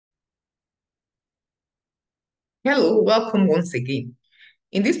Hello, welcome once again.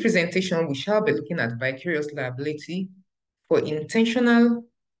 In this presentation, we shall be looking at vicarious liability for intentional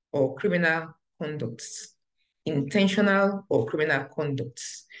or criminal conducts. Intentional or criminal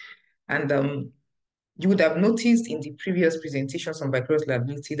conducts. And you would have noticed in the previous presentations on vicarious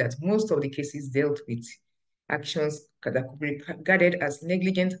liability that most of the cases dealt with actions that could be regarded as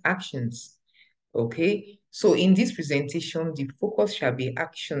negligent actions. Okay, so in this presentation, the focus shall be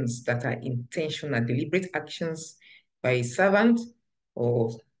actions that are intentional, deliberate actions by a servant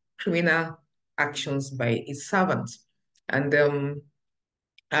or criminal actions by a servant. And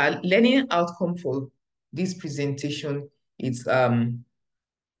our learning outcome for this presentation is,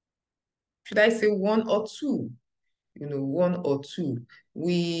 should I say one or two? One or two.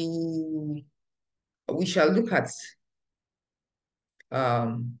 We shall look at,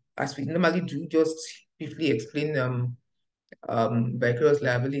 as we normally do, just briefly explain vicarious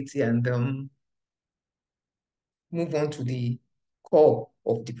liability and move on to the core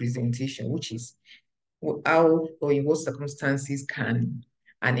of the presentation, which is how or in what circumstances can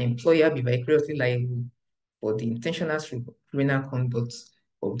an employer be vicariously liable for the intentional criminal conduct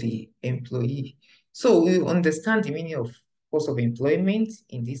of the employee. So we understand the meaning of course of employment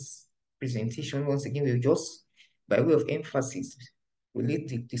in this presentation. Once again, we'll just, by way of emphasis, we lead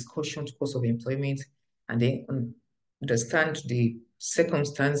the discussion to course of employment and then understand the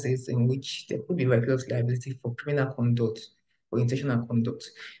circumstances in which there could be vicarious liability for criminal conduct or intentional conduct.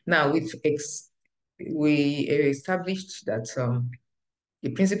 Now, we established that the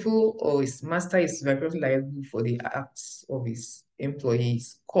principal or his master is vicariously liable for the acts of his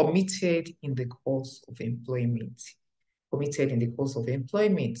employees committed in the course of employment. Committed in the course of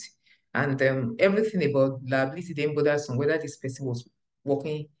employment. And everything about liability then bothers on whether this person was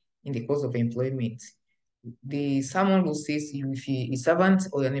working in the course of employment. The someone who says if a servant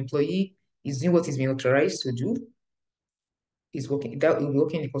or an employee is doing what he's been authorized to do, is working, that will be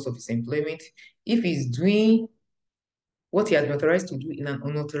working in the course of his employment. If he's doing what he has been authorized to do in an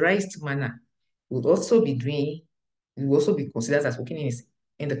unauthorized manner, would also be doing, will also be considered as working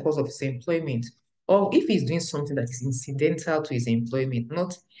in the course of his employment. Or if he's doing something that is incidental to his employment,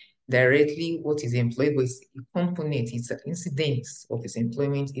 not directly what is employed, but it's a component, it's an incident of his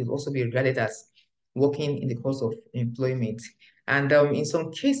employment, it will also be regarded as working in the course of employment. And in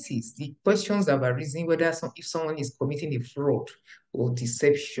some cases, the questions have arisen whether if someone is committing a fraud or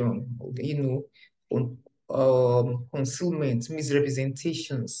deception, or, concealment,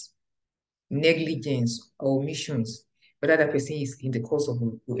 misrepresentations, negligence, or omissions, whether that person is in the course of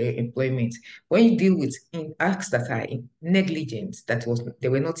employment. When you deal with acts that are negligent, they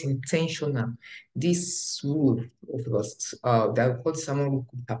were not intentional, this rule of us that we call someone who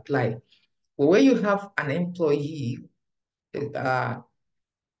could apply. But when you have an employee uh,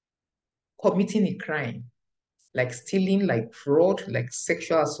 committing a crime, like stealing, like fraud, like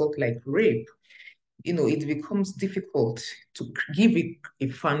sexual assault, like rape, it becomes difficult to give it a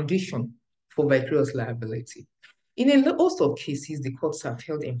foundation for vicarious liability. In a host of cases, the courts have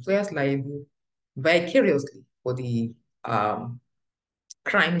held employers liable vicariously for the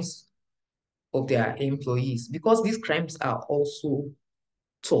crimes of their employees because these crimes are also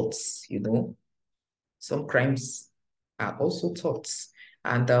torts. Some crimes are also torts.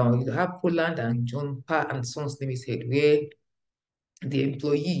 And you have Poland and John Parr and Sons Limited, where the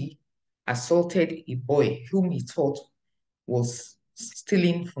employee assaulted a boy whom he thought was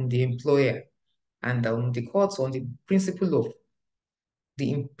stealing from the employer. And the courts, on the principle of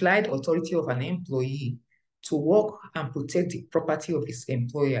the implied authority of an employee to work and protect the property of his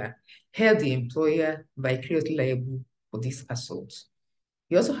employer, held the employer vicariously liable for this assault.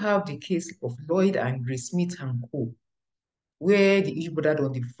 You also have the case of Lloyd and Grace Smith and Co., where the issue bordered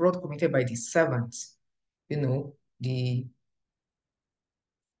on the fraud committed by the servants, the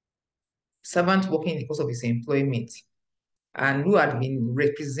servant working in the course of his employment and who had been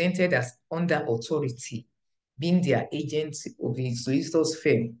represented as under authority, being their agent of the solicitor's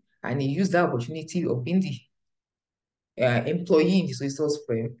firm. And he used that opportunity of being the employee in the solicitor's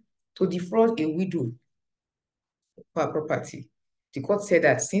firm to defraud a widow for her property. The court said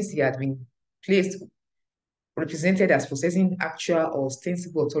that since he had been placed, represented as possessing actual or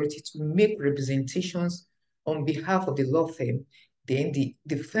ostensible authority to make representations on behalf of the law firm, then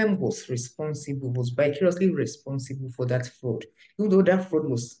the firm was vicariously responsible for that fraud, even though that fraud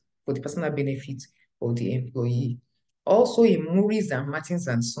was for the personal benefit of the employee. Also in Morris and Martins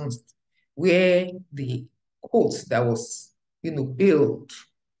and Sons, where the quote that was, billed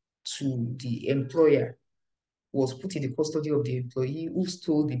to the employer was put in the custody of the employee who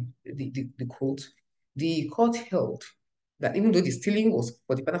stole the quote, the court held that even though the stealing was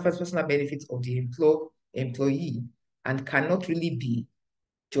for the personal benefit of the employee and cannot really be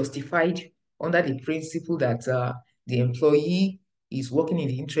justified under the principle that the employee is working in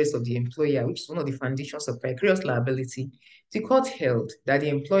the interest of the employer, which is one of the foundations of vicarious liability. The court held that the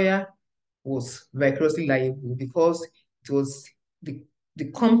employer was vicariously liable because it was the,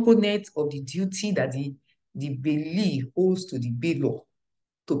 the component of the duty that the bailee owes to the bailor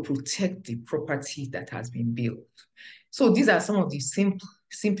to protect the property that has been built. So these are some of the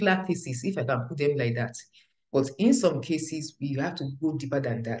simpler cases, if I can put them like that. But in some cases, we have to go deeper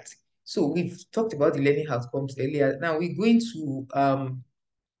than that. So we've talked about the learning outcomes earlier. Now we're going to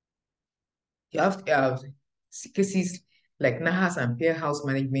you have cases like Nahas and Peer House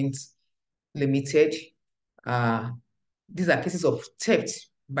Management Limited. Uh, these are cases of theft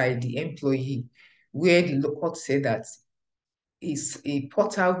by the employee, where the court said that is a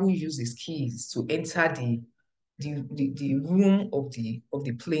porter who uses keys to enter the room of the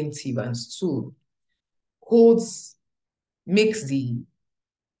plaintiff and so holds makes the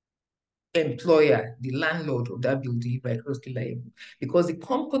employer, the landlord of that building, vicariously liable because the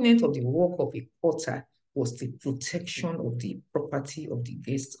component of the work of a porter was the protection of the property of the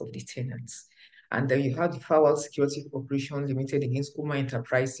guests of the tenants. And then you have the Fowler Security Corporation Limited against Oma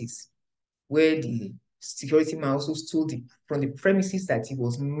Enterprises, where the security man also stole from the premises that he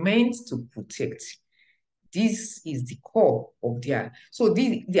was meant to protect. This is the core of their. So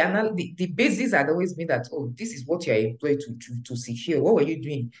the basis had always been that, oh, this is what you are employed to secure. What were you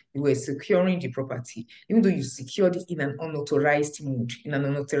doing? You were securing the property, even though you secured it in an unauthorized mode, in an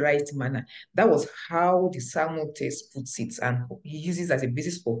unauthorized manner. That was how the Salmon test puts it, and he uses as a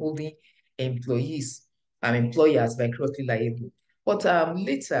basis for holding employees and employers vicariously liable. But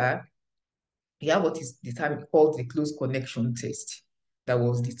later, we have what is the time called the close connection test. That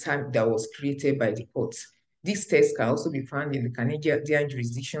was the time that was created by the courts. This test can also be found in the Canadian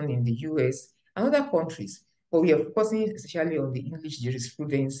jurisdiction in the US and other countries, but we are focusing especially on the English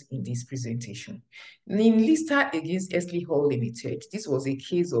jurisprudence in this presentation. In Lister against Esley Hall Limited, this was a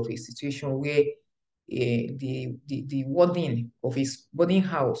case of a situation where the warden of his boarding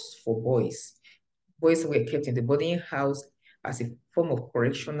house for boys were kept in the boarding house as a form of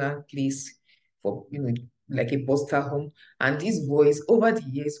correctional place for, like a foster home. And these boys, over the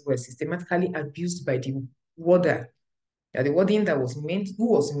years, were systematically abused by the warden. The warden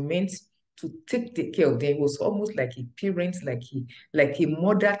who was meant to take the care of them was almost like a parent, like a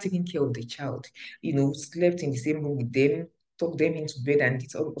mother taking care of the child. Slept in the same room with them, took them into bed, and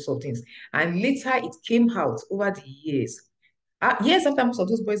did all sorts of things. And later, it came out over the years years after most of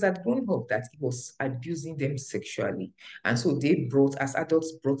those boys had grown up that he was abusing them sexually. And so as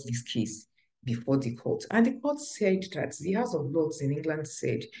adults, brought this case before the court. And the court said that the House of Lords in England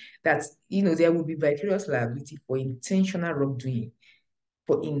said that, there will be vicarious liability for intentional wrongdoing,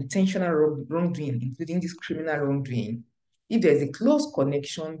 including this criminal wrongdoing, if there's a close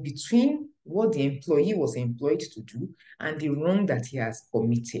connection between what the employee was employed to do and the wrong that he has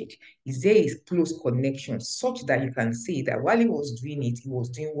committed. Is there a close connection such that you can say that while he was doing it, he was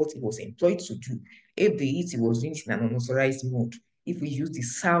doing what he was employed to do? If he was doing it in an unauthorized mode, if we use the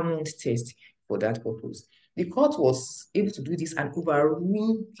sound test for that purpose. The court was able to do this and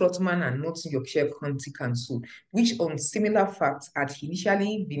overrule Trotman and North Yorkshire County Council, which on similar facts had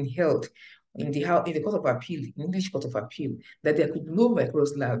initially been held in the Court of Appeal, in English Court of Appeal, that there could be no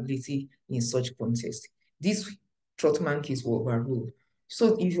vicarious liability in such contest. This Trotman case was overruled.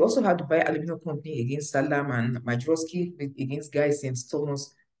 So if you also have the Bayer Aluminum Company against Salam and Majorowski against Guy St.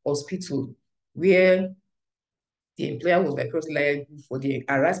 Thomas Hospital, where the employer was vicariously liable for the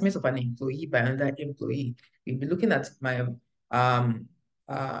harassment of an employee by another employee. We'll be looking at the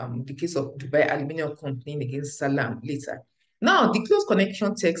case of Dubai Aluminium Company against Salam later. Now, the close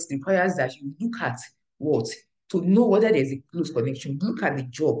connection text requires that you look at what? To know whether there's a close connection, look at the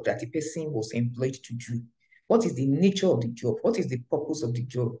job that the person was employed to do. What is the nature of the job? What is the purpose of the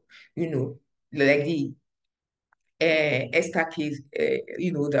job? Like the Esther case,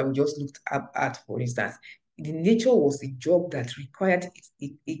 that we just looked at, for instance, the nature was a job that required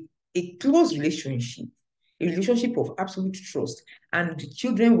a close relationship, a relationship of absolute trust, and the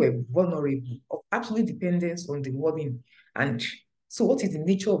children were vulnerable, of absolute dependence on the warden. And so, what is the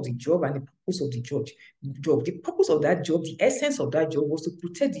nature of the job and the purpose of the job? The purpose of that job, the essence of that job was to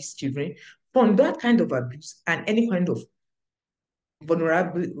protect these children from that kind of abuse and any kind of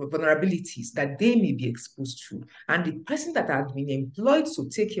vulnerabilities that they may be exposed to. And the person that had been employed to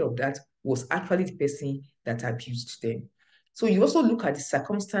take care of that was actually the person that abused them. So you also look at the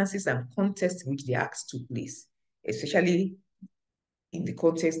circumstances and context in which the acts took place, especially in the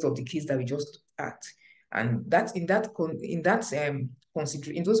context of the case that we just looked at. And that in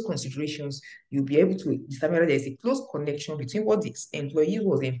those considerations, you'll be able to determine whether there's a close connection between what the employee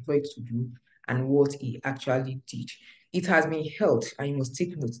was employed to do and what he actually did. It has been held, and you must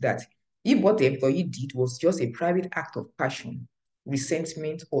take note that if what the employee did was just a private act of passion,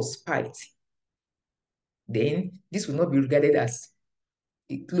 resentment, or spite, then this will not be regarded as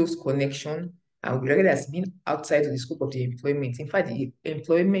a close connection and will be regarded as being outside of the scope of the employment. In fact, the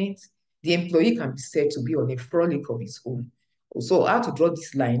employee can be said to be on a frolic of its own. So how to draw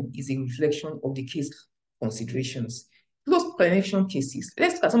this line is a reflection of the case considerations. Close connection cases.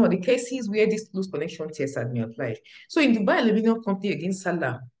 Let's look at some of the cases where this close connection test has been applied. So in Dubai Aluminium Company against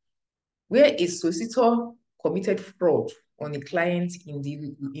Salah, where a solicitor committed fraud on a client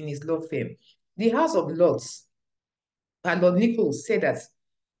in his law firm, the House of Lords and Lord Nichols said that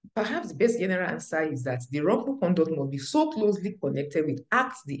perhaps the best general answer is that the wrongful conduct must be so closely connected with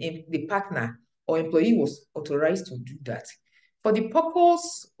acts the partner or employee was authorized to do that. For the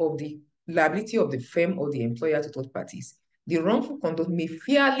purpose of the liability of the firm or the employer to third parties, the wrongful conduct may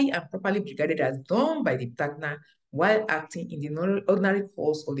fairly and properly be regarded as done by the partner while acting in the ordinary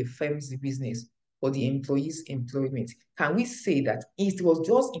course of the firm's business or the employee's employment. Can we say that it was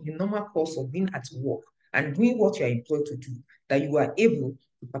just in the normal course of being at work and doing what you are employed to do that you are able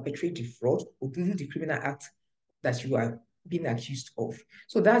to perpetrate the fraud or do the criminal act that you are being accused of?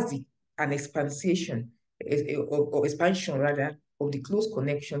 So that's an expansion, or expansion rather, of the close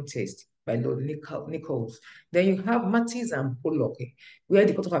connection test by Lord Nichols. Then you have Mattis and Pollock, where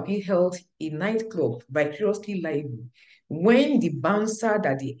the Court of Appeal held a nightclub vicariously liable when the bouncer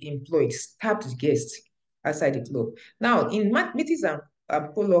that they employed stabbed the guests outside the club. Now, in Mattis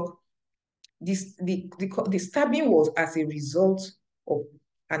and Pollock, the stabbing was as a result of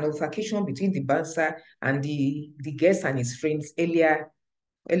an altercation between the bouncer and the guest and his friends earlier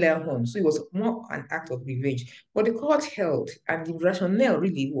on. So it was more an act of revenge. But the court held, and the rationale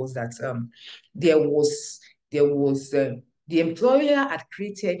really was that the employer had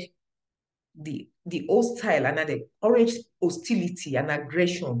created the hostile and had encouraged hostility and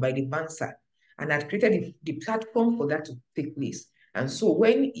aggression by the bouncer and had created the platform for that to take place. And so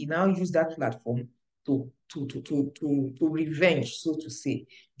when he now used that platform to revenge, so to say,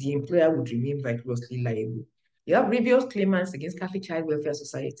 the employer would remain vicariously liable. You have previous claimants against Catholic Child Welfare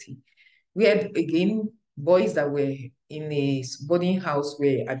Society, where again, boys that were in a boarding house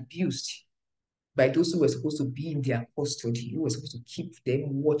were abused by those who were supposed to be in their custody, who were supposed to keep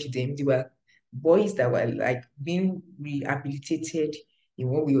them, watch them. They were boys that were like being rehabilitated in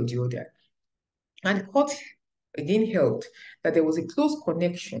one way or the other. And the court again held that there was a close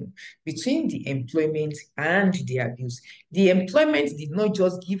connection between the employment and the abuse. The employment did not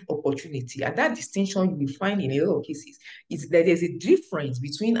just give opportunity, and that distinction you will find in a lot of cases is that there's a difference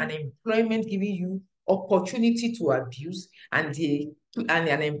between an employment giving you opportunity to abuse and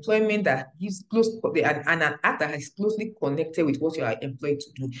an employment that gives an act that is closely connected with what you are employed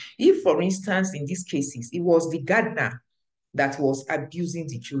to do. If, for instance, in these cases, it was the gardener that was abusing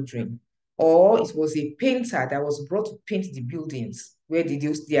the children, or it was a painter that was brought to paint the buildings where they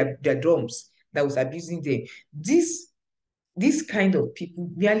use their dorms that was abusing them. This kind of people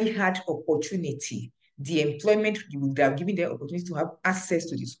really had opportunity. The employment would have given them opportunity to have access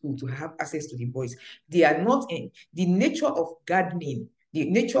to the school, to have access to the boys. They are not in the nature of gardening, the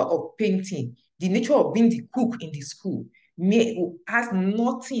nature of painting, the nature of being the cook in the school has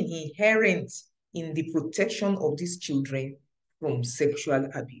nothing inherent in the protection of these children from sexual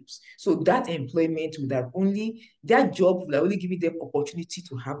abuse. So that employment would have that job would have only given them opportunity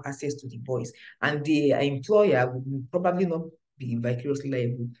to have access to the boys. And the employer would probably not be vicariously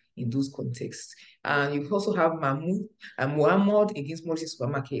liable in those contexts. And you also have Mahmoud and Muhammad against Morrissey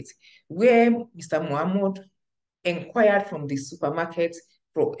Supermarket, where Mr. Muhammad inquired from the supermarket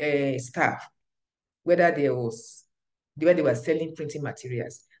staff whether they were selling printing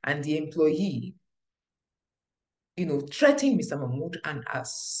materials, and the employee threatened Mr. Mahmoud and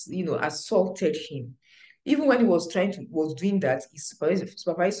assaulted him. Even when he was doing that, his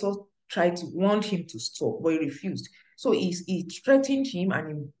supervisor tried to warn him to stop, but he refused. So he threatened him,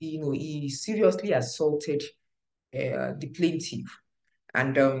 and he seriously assaulted the plaintiff.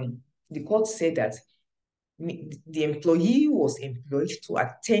 And the court said that the employee was employed to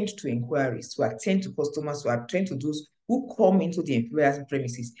attend to inquiries, to attend to customers, to attend to those who come into the employer's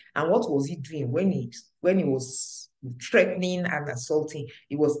premises. And what was he doing when he was threatening and assaulting?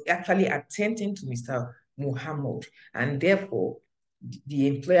 He was actually attending to Mr. Muhammad, and therefore the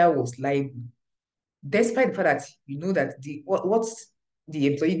employer was liable, despite the fact that that what the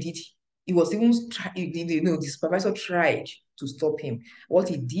employee did, He was even, the supervisor tried to stop him. What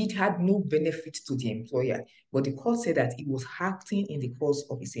he did had no benefit to the employer, but the court said that he was acting in the course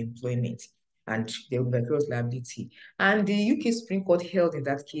of his employment and there was vicarious liability. And the UK Supreme Court held in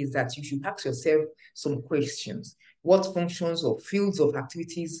that case that you should ask yourself some questions. What functions or fields of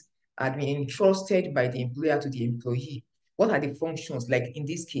activities are being entrusted by the employer to the employee? What are the functions? Like in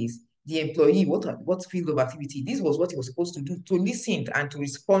this case, the employee, what field of activity? This was what he was supposed to do, to listen and to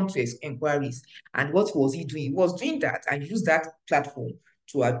respond to his inquiries. And what was he doing? He was doing that and used that platform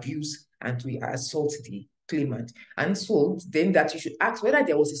to abuse and to assault the claimant. And so then that you should ask whether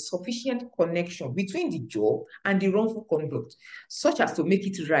there was a sufficient connection between the job and the wrongful conduct, such as to make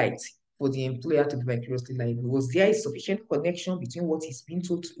it right for the employer to be vicariously liable. Was there a sufficient connection between what he's been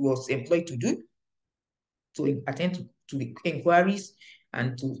told was employed to do, to attend to the inquiries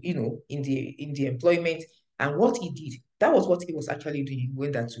and to, in the employment, and what he did? That was what he was actually doing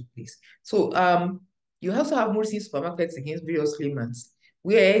when that took place. So you also have Morrison supermarkets against various claimants,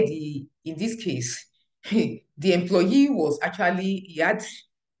 where in this case, the employee was actually, he had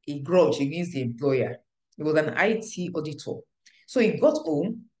a grudge against the employer. He was an IT auditor. So he got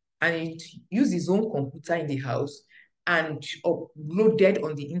home and he used his own computer in the house and uploaded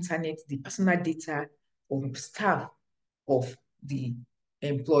on the internet the personal data of staff of the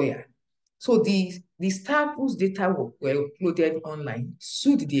employer. So the staff whose data were uploaded online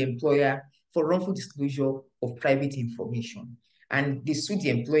sued the employer for wrongful disclosure of private information. And they sued the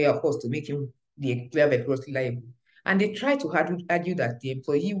employer, of course, to make him the employer vicariously liable. And they tried to argue that the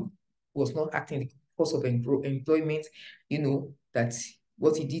employee was not acting in the course of employment, that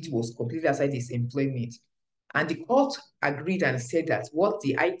what he did was completely outside his employment. And the court agreed and said that what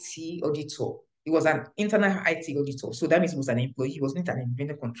the IT auditor, he was an internal IT auditor, so that means he was an employee, he wasn't an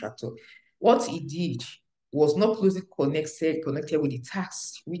independent contractor. What he did was not closely connected with the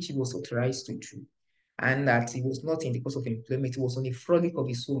task which he was authorized to do, and that he was not in the course of employment. He was on a frolic of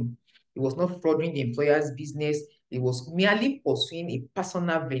his own. He was not frauding the employer's business. He was merely pursuing a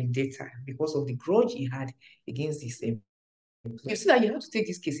personal vendetta because of the grudge he had against his employer. You see that you have to take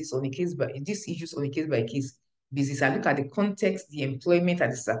these cases on a case by these issues on a case by case basis and look at the context, the employment,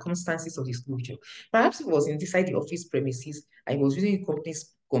 and the circumstances of disclosure. Perhaps it was inside the office premises and he was using the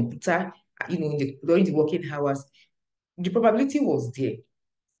company's computer, during the working hours. The probability was there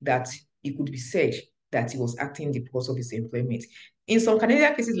that it could be said that he was acting in the course of his employment. In some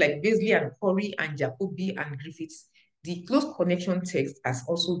Canadian cases like Beasley and Corey and Jacobi and Griffiths, the close connection text has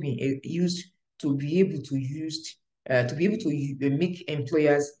also been used to be able to make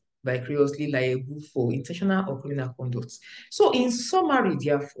employers vicariously liable for intentional or criminal conduct. So in summary,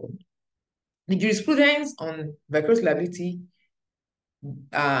 therefore, the jurisprudence on vicarious liability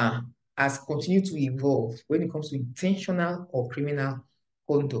uh, has continued to evolve when it comes to intentional or criminal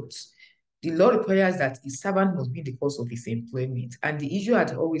conduct. The law requires that a servant must be in the course of his employment. And the issue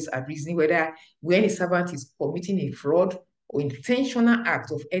had always arisen whether when a servant is committing a fraud or intentional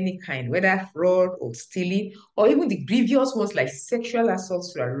act of any kind, whether fraud or stealing, or even the grievous ones like sexual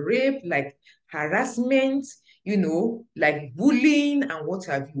assault, rape, like harassment, like bullying and what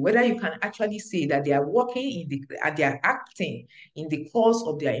have you, whether you can actually say that they are working they are acting in the course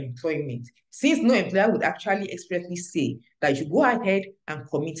of their employment, since no employer would actually expressly say that you should go ahead and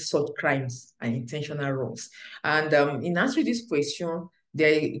commit such crimes and intentional wrongs. And in answering this question,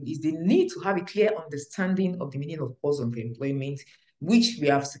 there is the need to have a clear understanding of the meaning of cause of employment, which we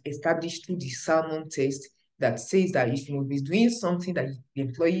have established through the Salmon test that says that if you will be doing something that the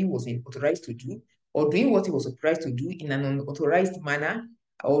employee was authorized to do, or doing what he was authorized to do in an unauthorized manner,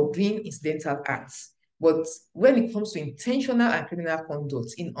 or doing incidental acts. But when it comes to intentional and criminal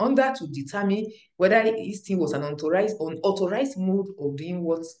conduct, in order to determine whether this thing was an unauthorized mode of doing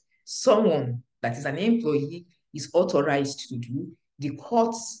what someone that is an employee is authorized to do, the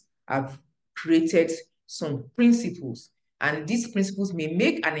courts have created some principles. And these principles may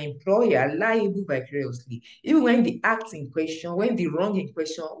make an employer liable vicariously, even when the act in question, when the wrong in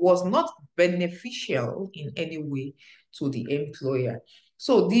question was not beneficial in any way to the employer.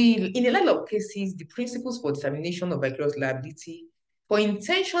 So in a lot of cases, the principles for determination of vicarious liability for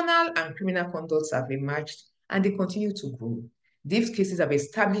intentional and criminal conducts have emerged and they continue to grow. These cases have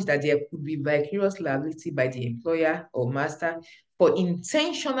established that there could be vicarious liability by the employer or master for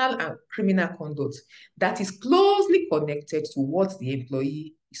intentional and criminal conduct that is closely connected to what the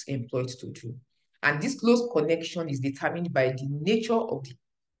employee is employed to do. And this close connection is determined by the nature of the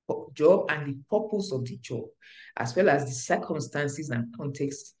job and the purpose of the job, as well as the circumstances and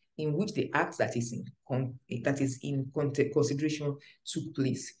context in which the act that is in consideration took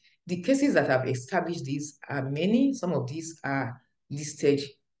place. The cases that have established this are many. Some of these are listed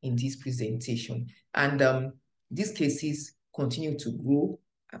in this presentation. And these cases continue to grow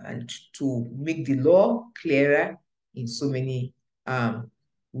and to make the law clearer in so many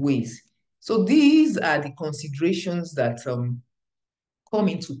ways. So these are the considerations that come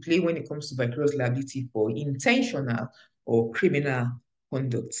into play when it comes to vicarious liability for intentional or criminal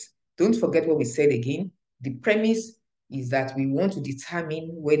conduct. Don't forget what we said again. The premise is that we want to determine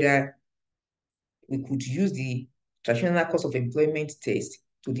whether we could use the traditional course of employment test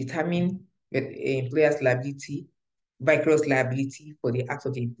to determine the employer's liability, vicarious liability for the act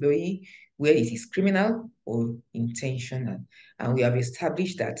of the employee, where it is criminal or intentional. And we have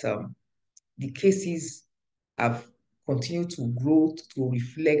established that the cases have continued to grow to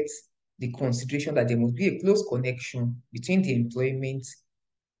reflect the consideration that there must be a close connection between the employment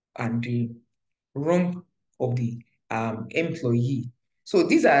and the wrong of the employee. So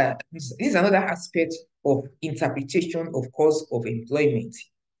this is another aspect of interpretation of cause of employment.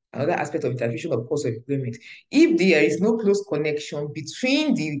 Another aspect of interpretation of cause of employment. If there is no close connection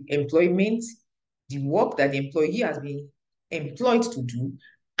between the employment, the work that the employee has been employed to do,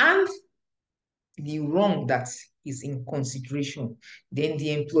 and the wrong that is in consideration, then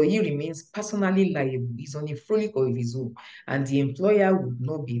the employee remains personally liable. He's on a frolic of his own, and the employer would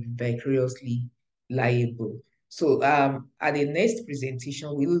not be vicariously liable. So at the next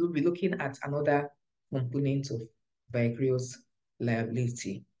presentation, we will be looking at another component of vicarious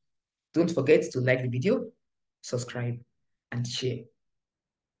liability. Don't forget to like the video, subscribe, and share.